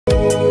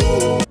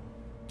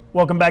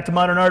Welcome back to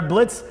Modern Art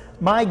Blitz.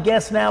 My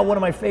guest now, one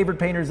of my favorite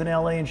painters in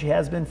LA, and she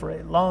has been for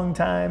a long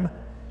time,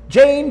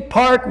 Jane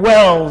Park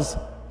Wells.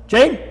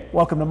 Jane,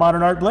 welcome to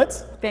Modern Art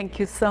Blitz. Thank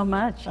you so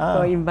much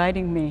for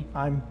inviting me.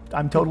 I'm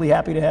totally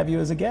happy to have you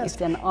as a guest.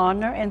 It's an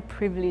honor and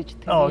privilege to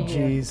be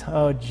here.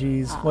 Oh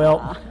geez.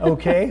 Well,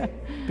 okay.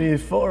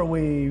 Before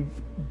we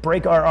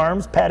break our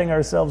arms, patting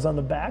ourselves on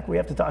the back, we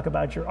have to talk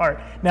about your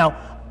art.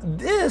 Now,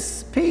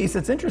 this piece,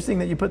 it's interesting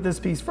that you put this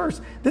piece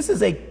first. This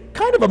is a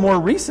kind of a more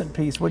recent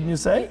piece, wouldn't you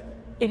say?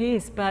 It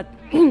is, but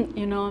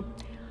you know,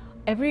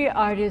 every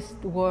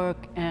artist's work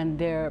and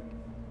their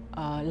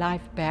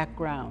life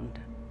background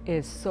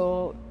is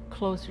so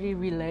closely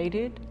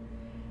related,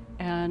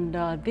 and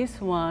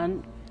this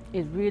one,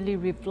 it really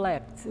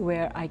reflects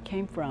where I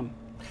came from.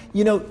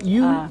 You know,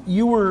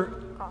 you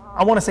were,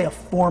 I want to say, a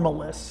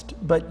formalist,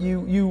 but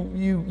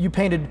you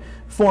painted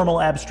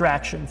formal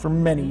abstraction for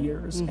many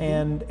years,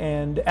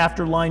 and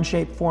after line,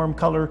 shape, form,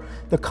 color,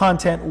 the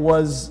content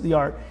was the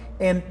art.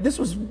 And this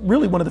was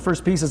really one of the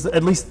first pieces,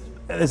 at least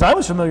as I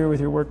was familiar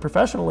with your work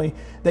professionally,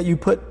 that you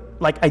put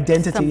like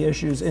identity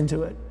issues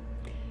into it.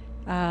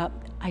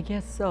 I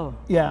guess so.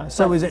 Yeah.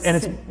 So but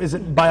is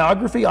it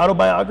biography,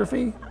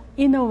 autobiography?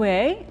 In a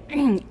way,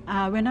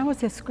 when I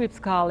was at Scripps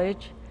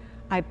College,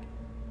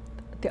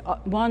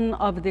 one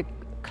of the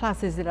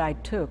classes that I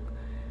took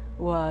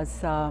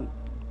was,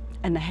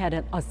 and I had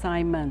an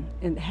assignment.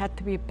 It had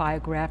to be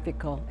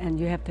biographical, and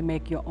you have to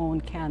make your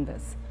own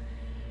canvas.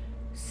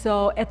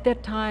 So at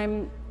that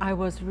time, I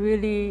was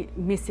really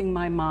missing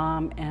my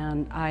mom,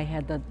 and I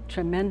had a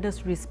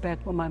tremendous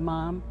respect for my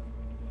mom.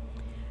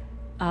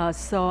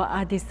 So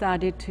I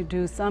decided to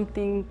do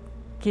something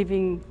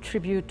giving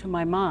tribute to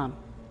my mom.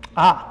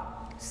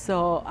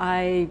 So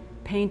I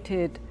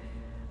painted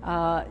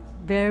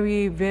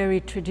very, very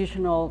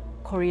traditional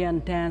Korean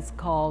dance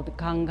called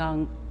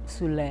Gangang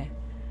Sule.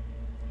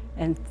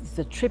 And it's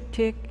a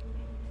triptych,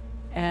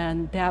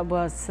 and that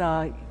was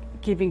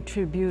giving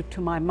tribute to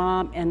my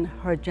mom and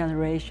her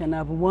generation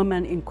of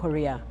women in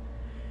Korea.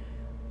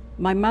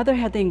 My mother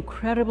had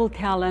incredible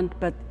talent,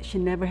 but she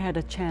never had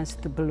a chance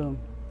to bloom.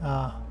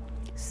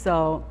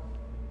 So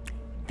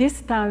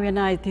this time when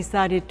I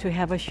decided to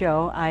have a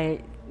show,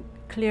 I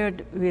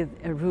cleared with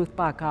Ruth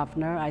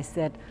Bachhoffner. I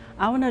said,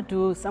 I want to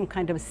do some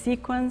kind of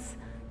sequence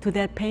to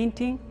that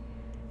painting.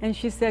 And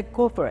she said,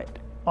 go for it.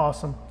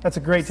 Awesome. That's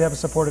great to have a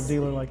supportive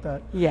dealer like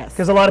that. Yes.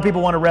 Because a lot of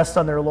people want to rest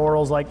on their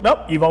laurels like, nope,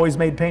 you've always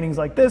made paintings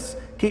like this,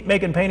 keep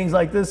making paintings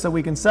like this so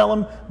we can sell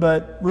them.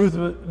 But Ruth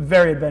was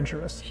very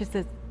adventurous. She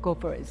said, go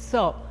for it.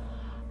 So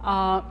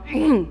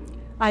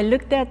I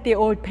looked at the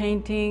old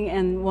painting,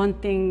 and one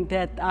thing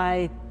that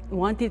I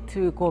wanted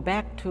to go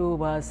back to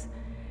was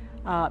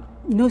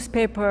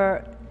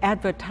newspaper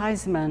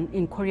advertisement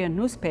in Korean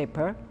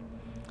newspaper.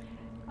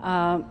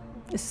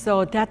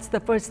 So that's the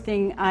first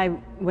thing. I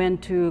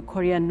went to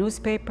Korean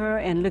newspaper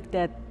and looked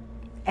at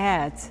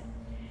ads.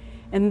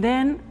 And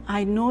then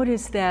I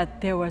noticed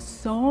that there were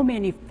so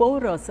many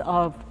photos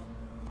of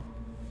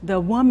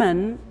the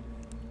woman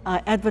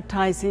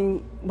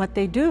advertising what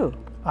they do.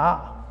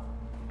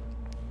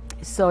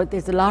 So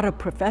there's a lot of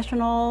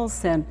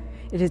professionals, and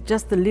it is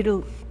just a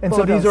little And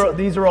photos. so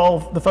these are all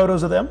the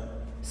photos of them?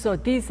 So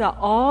these are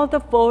all the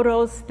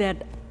photos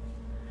that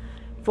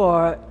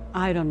for,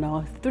 I don't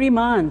know, 3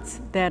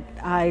 months that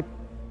I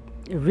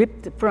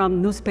ripped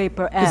from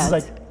newspaper ads. This is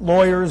like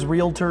lawyers,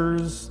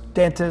 realtors,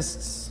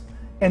 dentists.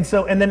 And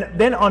so, and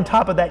then on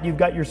top of that, you've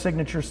got your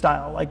signature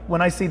style. Like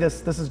when I see this,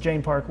 this is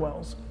Jane Park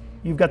Wells.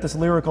 You've got this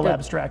lyrical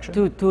abstraction.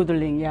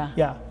 Doodling, yeah.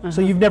 Yeah.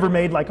 So you've never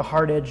made like a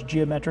hard-edged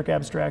geometric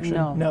abstraction?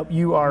 No. No,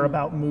 you are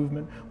about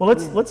movement. Well,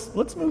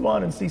 let's move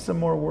on and see some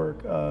more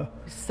work.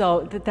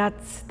 So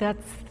that's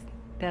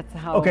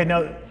how. Okay,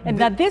 now. And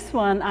now this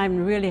one,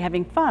 I'm really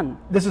having fun.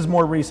 This is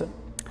more recent.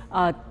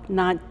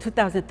 Not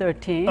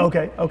 2013.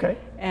 Okay, okay.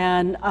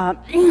 And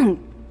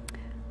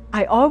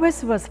I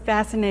always was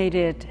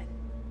fascinated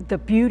the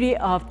beauty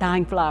of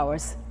dying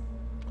flowers.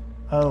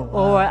 Oh,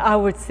 wow. Or I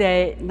would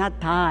say,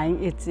 not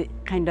dying, it's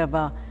kind of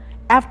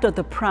after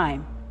the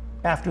prime.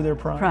 After their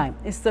prime.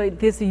 So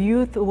this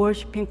youth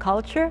worshiping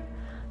culture,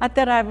 I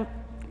thought I would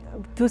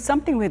do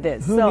something with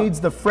it. Who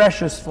needs the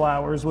freshest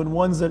flowers when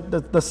ones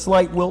that the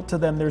slight wilt to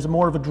them, there's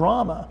more of a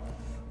drama,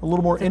 a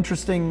little more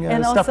interesting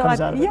stuff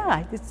comes out of it.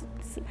 Yeah,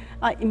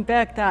 in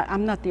fact,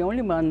 I'm not the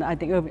only one, I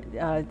think,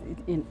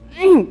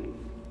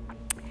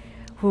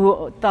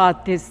 who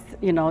thought this,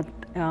 you know,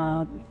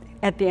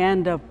 at the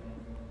end of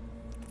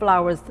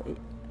flowers,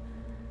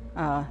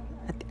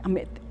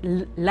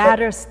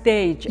 latter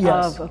stage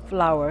of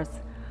flowers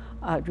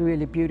are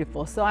really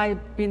beautiful. So I've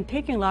been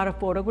taking a lot of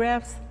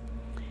photographs,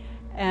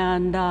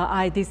 and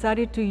I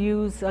decided to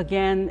use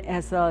again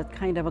as a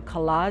kind of a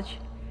collage.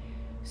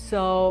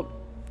 So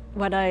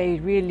what I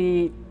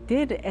really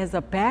did as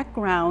a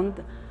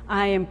background,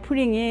 I am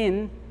putting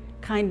in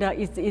kind of,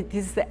 it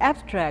is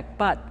abstract,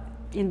 but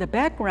in the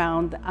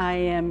background I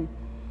am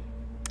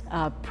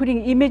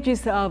putting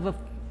images of a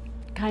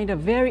kind of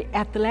very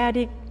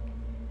athletic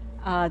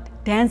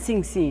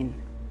dancing scene.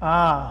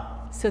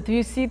 So do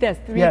you see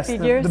that three yes,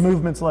 figures? the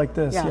movements like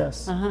this, Yeah.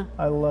 yes.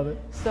 I love it.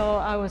 So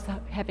I was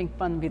having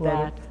fun with Love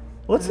that. it.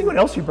 Well, let's see what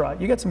else you brought.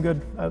 You got some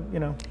good, you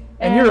know.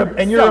 And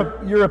And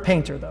you're a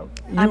painter though.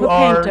 I'm a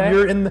painter.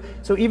 You're in the,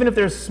 so even if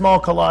there's small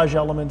collage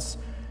elements,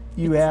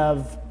 you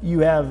have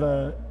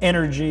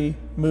energy,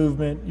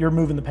 movement. You're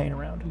moving the paint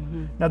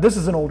around. Now this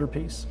is an older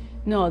piece.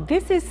 No,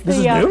 this is This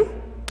is new?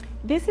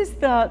 This is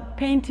the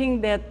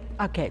painting that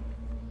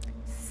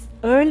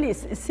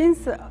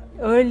since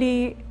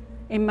early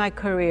in my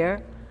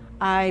career,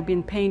 I've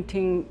been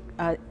painting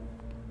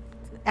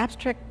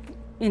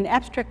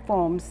abstract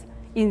forms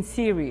in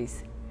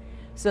series.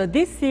 So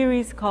this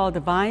series called the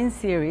Vine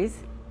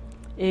series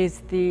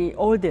is the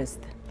oldest.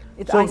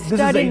 I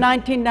started in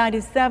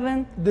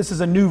 1997. This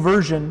is a new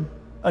version,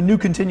 a new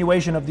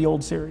continuation of the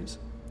old series.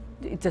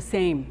 It's the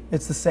same.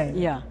 It's the same.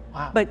 Yeah.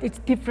 Wow. But it's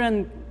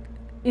different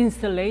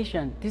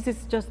installation. This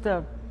is just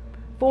a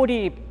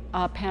 40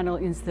 panel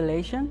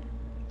installation.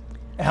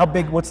 How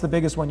big? What's the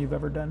biggest one you've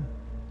ever done?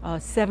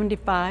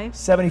 75.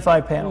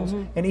 75 panels,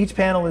 and each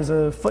panel is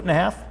a foot and a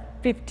half.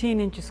 15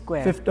 inches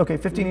square.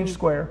 15-inch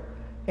square,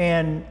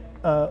 and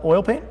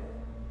oil paint.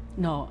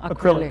 No,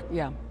 acrylic.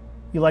 Yeah.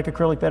 You like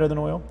acrylic better than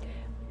oil?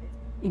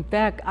 In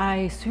fact,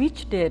 I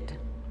switched it.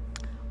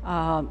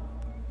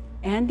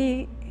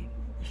 Andy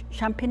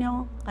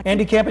Champignon.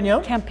 Andy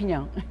Campignon?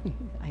 Campignon.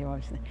 I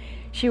always say.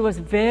 She was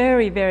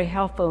very, very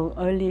helpful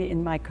early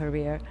in my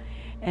career,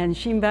 and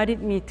she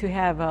invited me to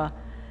have a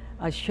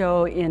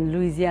show in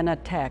Louisiana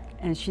Tech,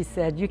 and she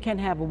said, you can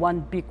have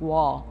one big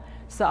wall.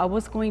 So I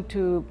was going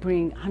to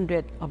bring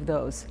 100 of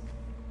those.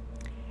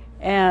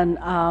 And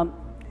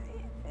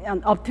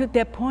up to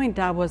that point,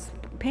 I was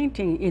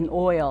painting in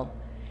oil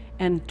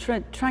and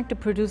trying to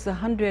produce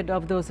 100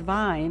 of those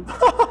vines.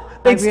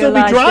 They'd still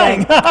be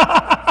drying.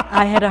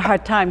 I had a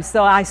hard time,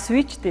 so I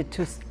switched it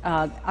to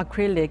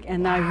acrylic,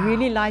 and I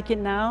really like it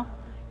now,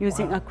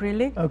 using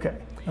acrylic. Okay.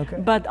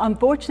 But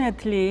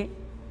unfortunately,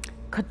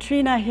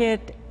 Katrina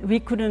hit, we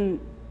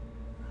couldn't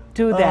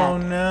do that. Oh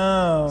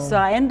no. So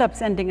I ended up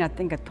sending, I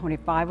think,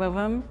 25 of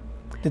them.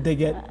 Did they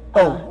get,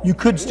 you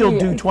could still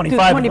do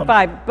 25 of them.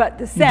 But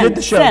You did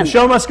the show. The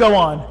show must go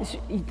on.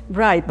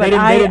 Right, but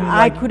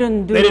I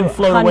couldn't do They didn't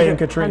float away in 100,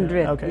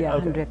 Katrina.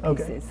 100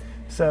 pieces.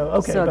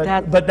 So So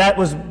but that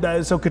was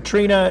so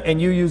Katrina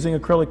and you using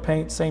acrylic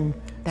paint, same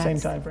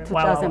That's time frame.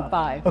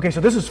 2005. Okay,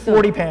 so this is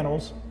 40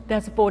 panels.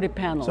 That's 40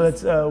 panels. So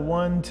that's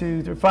 1,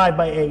 2, 3, 5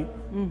 by 8.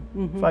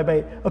 5 by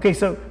 8. Okay,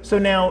 so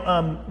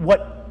now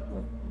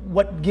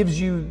what gives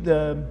you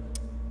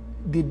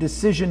the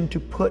decision to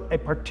put a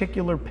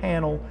particular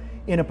panel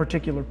in a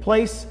particular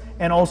place,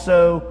 and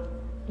also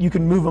you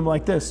can move them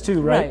like this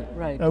too, right?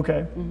 Right.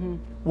 Okay.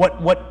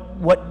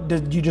 What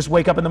did you just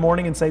wake up in the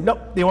morning and say, nope,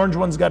 the orange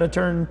one's got to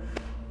turn,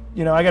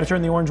 I got to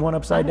turn the orange one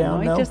upside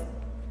down? No,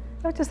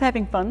 I'm just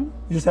having fun.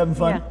 You're just having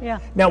fun. Yeah.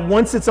 Now,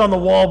 once it's on the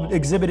wall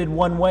exhibited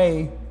one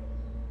way,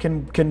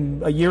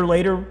 can a year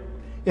later,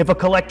 if a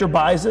collector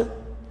buys it,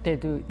 They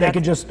do. they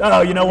can just,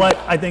 oh, you know what?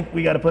 I think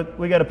we got to put,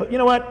 you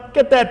know what?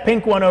 Get that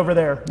pink one over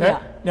there.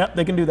 Yeah,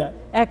 they can do that.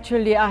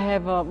 Actually, I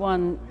have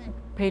one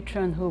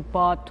patron who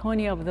bought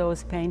 20 of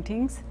those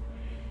paintings,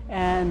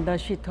 and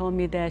she told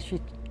me that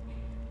she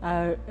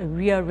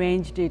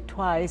rearranged it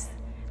twice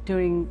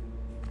during,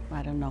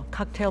 I don't know,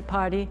 cocktail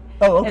party.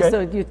 Oh, okay. And so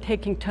you're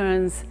taking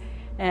turns,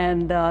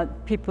 and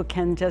people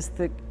can just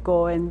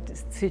go and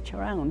switch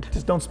around.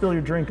 Just don't spill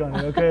your drink on me,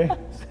 okay?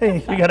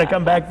 You got to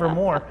come back for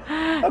more.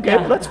 Okay,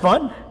 well, that's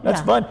fun.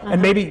 That's fun.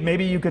 And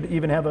maybe you could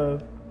even have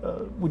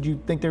would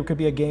you think there could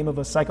be a game of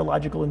a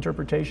psychological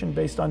interpretation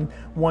based on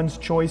one's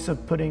choice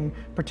of putting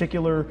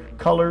particular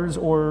colors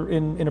or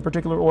in a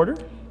particular order?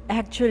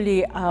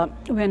 Actually,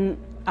 when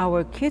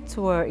our kids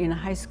were in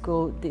high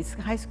school, this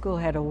high school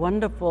had a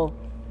wonderful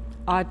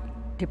art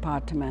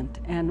department,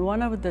 and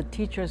one of the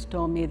teachers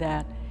told me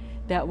that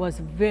was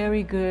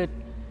very good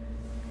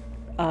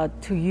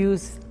to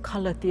use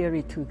color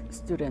theory to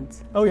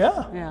students. Oh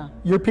yeah? Yeah.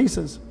 Your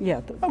pieces?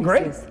 Yeah. Oh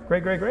great,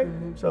 great.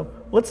 So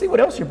let's see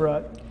what else you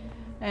brought.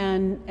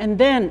 And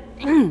then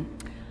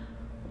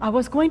I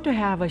was going to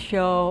have a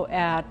show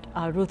at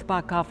Ruth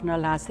Bachhoffner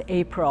last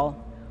April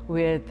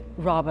with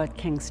Robert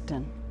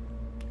Kingston.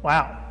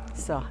 Wow.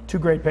 So 2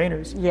 great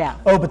painters. Yeah.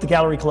 Oh, but the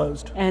gallery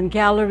closed. And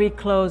gallery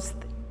closed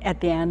at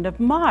the end of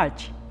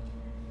March.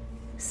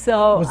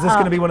 So was this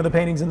going to be one of the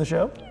paintings in the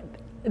show?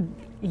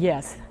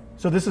 Yes.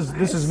 So this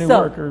is new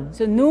work, or?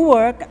 So new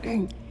work,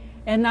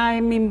 and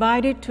I'm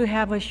invited to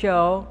have a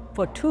show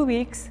for 2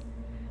 weeks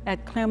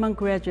at Claremont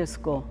Graduate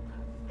School.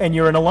 And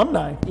you're an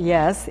alumni.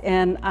 Yes,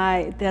 and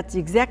that's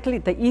exactly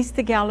the East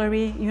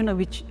Gallery. You know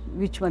which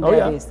one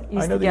that is?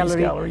 I know the East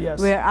Gallery, yes.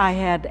 Where I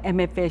had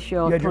MFA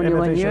show you had 21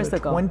 your MFA years show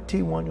ago.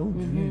 21.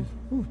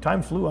 Ooh,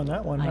 time flew on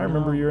that one. I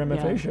remember know, your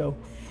MFA yeah. show.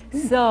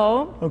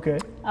 So. Okay.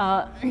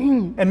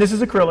 And this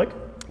is acrylic.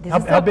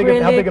 How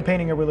big a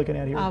painting are we looking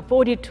at here?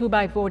 42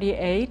 by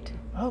 48.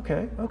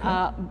 Okay.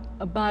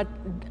 But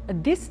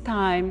this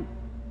time,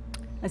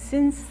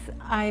 since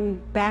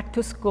I'm back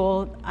to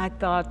school, I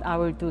thought I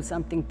will do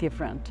something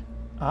different.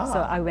 So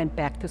I went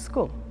back to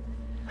school.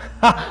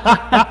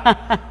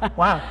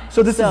 Wow.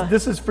 So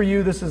this is for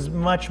you. This is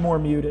much more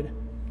muted.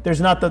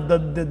 There's not the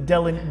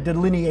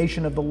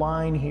delineation of the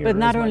line here. But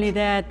not only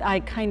that, I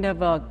kind of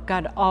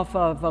got off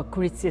of a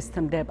grid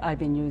system that I've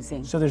been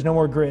using. So there's no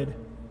more grid.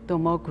 No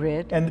more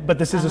grid. But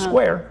this is a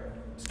square.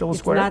 Still a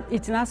square?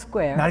 It's not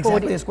square. Not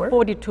exactly a square?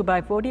 42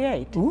 by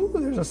 48. Ooh,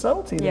 there's a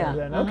subtlety there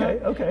then.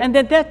 Okay. And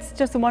then that's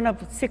just one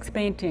of 6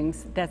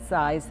 paintings that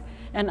size.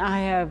 And I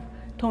have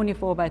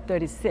 24 by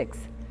 36.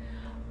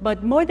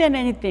 But more than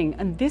anything,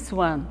 and this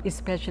one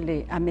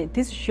especially, I mean,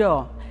 this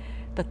show,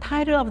 the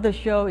title of the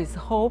show is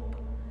Hope,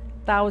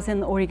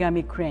 1,000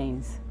 Origami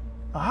Cranes.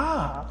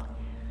 Ah.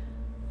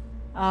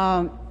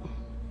 And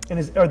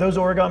are those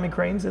origami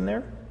cranes in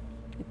there?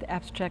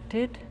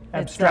 Abstracted.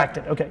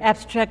 Abstracted, okay.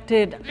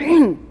 Abstracted.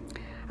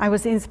 I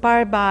was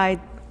inspired by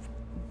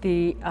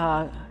the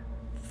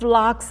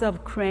flocks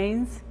of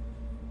cranes.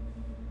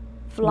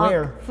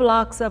 Where?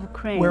 Flocks of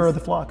cranes. Where are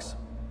the flocks?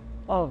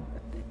 Oh,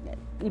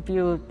 if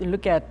you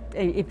look at,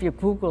 if you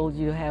Google,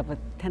 you have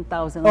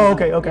 10,000. Oh,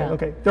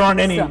 okay. There aren't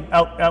any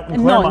out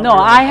in Claremont. No,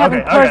 I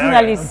haven't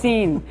personally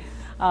seen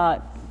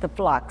the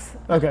flocks.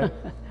 Okay.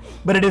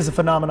 But it is a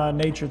phenomenon in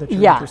nature that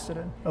you're interested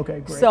in.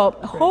 Okay, great. So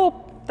great.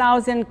 Hope,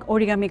 1,000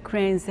 Origami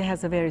Cranes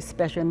has a very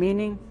special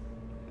meaning.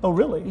 Oh,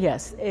 really?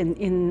 Yes.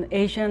 In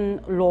Asian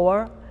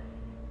lore,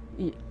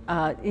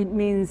 it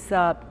means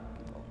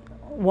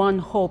one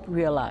hope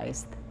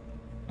realized.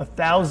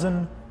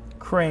 1,000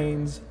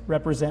 cranes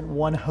represent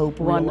one hope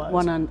realized.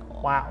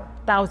 Wow.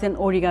 1,000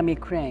 origami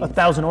cranes.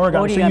 1,000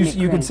 origami. So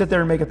you could sit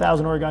there and make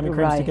 1,000 origami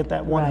cranes to Right, get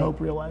that one right. hope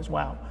realized.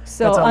 Wow.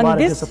 So that's a on lot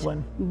this, of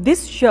discipline.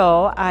 This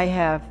show, I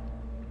have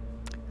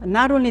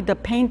not only the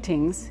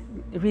paintings,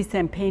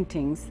 recent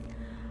paintings,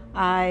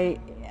 I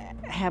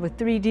have a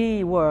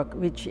 3D work,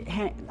 which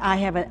I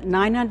have a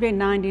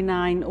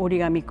 999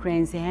 origami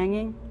cranes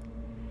hanging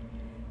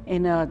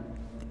in a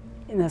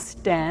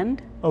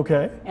stand.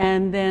 Okay.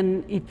 And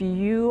then if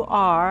you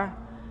are,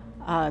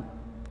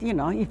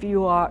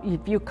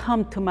 if you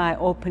come to my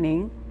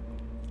opening,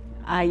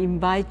 I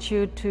invite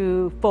you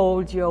to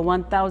fold your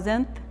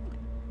 1,000th.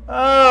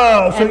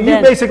 Oh, so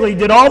you basically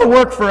did all the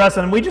work for us,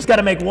 and we just got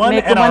to make one,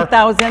 and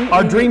 1,000.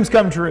 Our dreams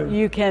come true.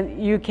 You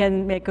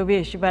can make a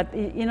wish, but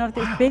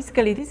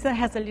basically this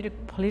has a little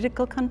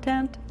political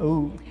content.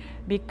 Ooh.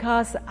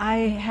 Because I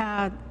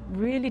had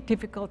really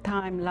difficult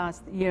time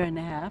last year and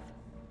a half.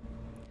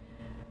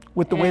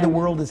 With the way the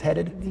world is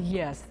headed?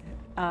 Yes.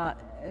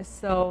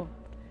 So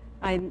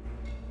I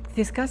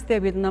discussed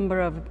it with a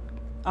number of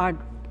art,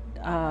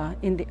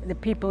 the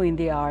people in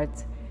the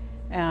arts,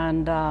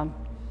 and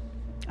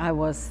I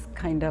was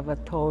kind of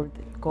told,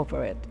 go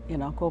for it,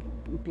 go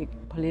be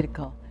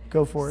political.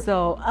 Go for it.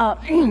 So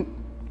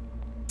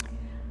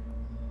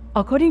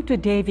according to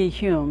David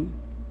Hume,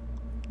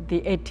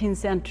 the 18th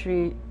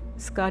century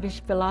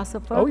Scottish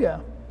philosopher, oh yeah,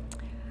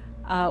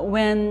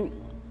 when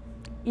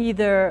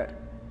either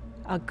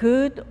a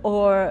good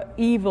or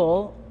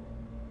evil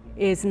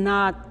is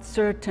not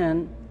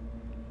certain,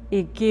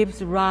 it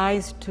gives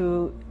rise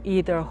to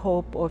either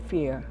hope or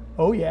fear.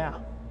 Oh yeah.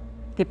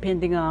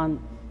 Depending on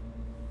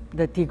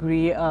the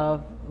degree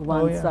of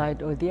one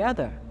side or the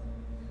other.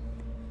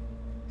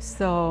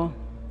 So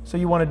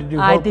you wanted to do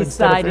hope I instead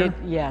decided, of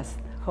fear? yes,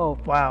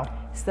 hope. Wow.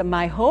 So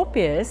my hope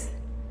is,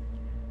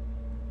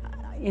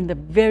 in the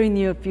very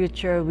near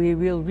future, we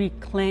will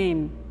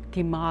reclaim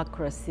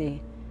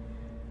democracy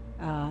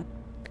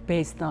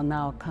based on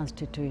our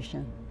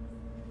Constitution.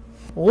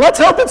 Let's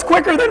hope it's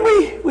quicker than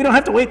we don't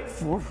have to wait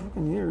 4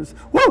 fucking years.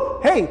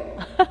 Whoa, hey,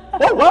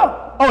 oh,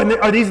 wow. Oh, and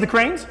are these the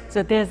cranes?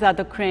 So these are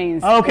the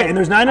cranes. Okay, and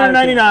there's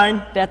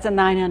 999. That's a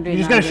 999. You're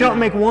just going to show up and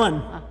make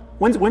one.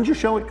 When's your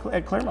show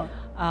at Claremont?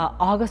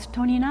 August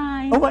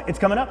 29. Oh, what? It's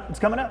coming up. It's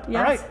coming up. Yes,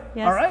 All right.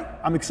 yes. All right.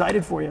 I'm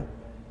excited for you.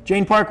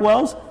 Jane Park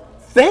Wells,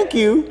 thank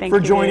you for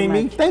joining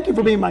me. Thank you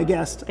for being my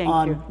guest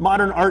on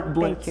Modern Art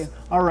Blitz. Thank you.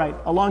 All right.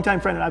 A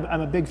longtime friend, and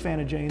I'm a big fan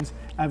of Jane's.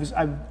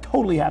 I'm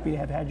totally happy to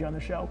have had you on the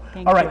show.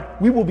 Thank All right. you.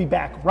 We will be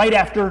back right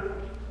after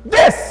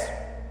this.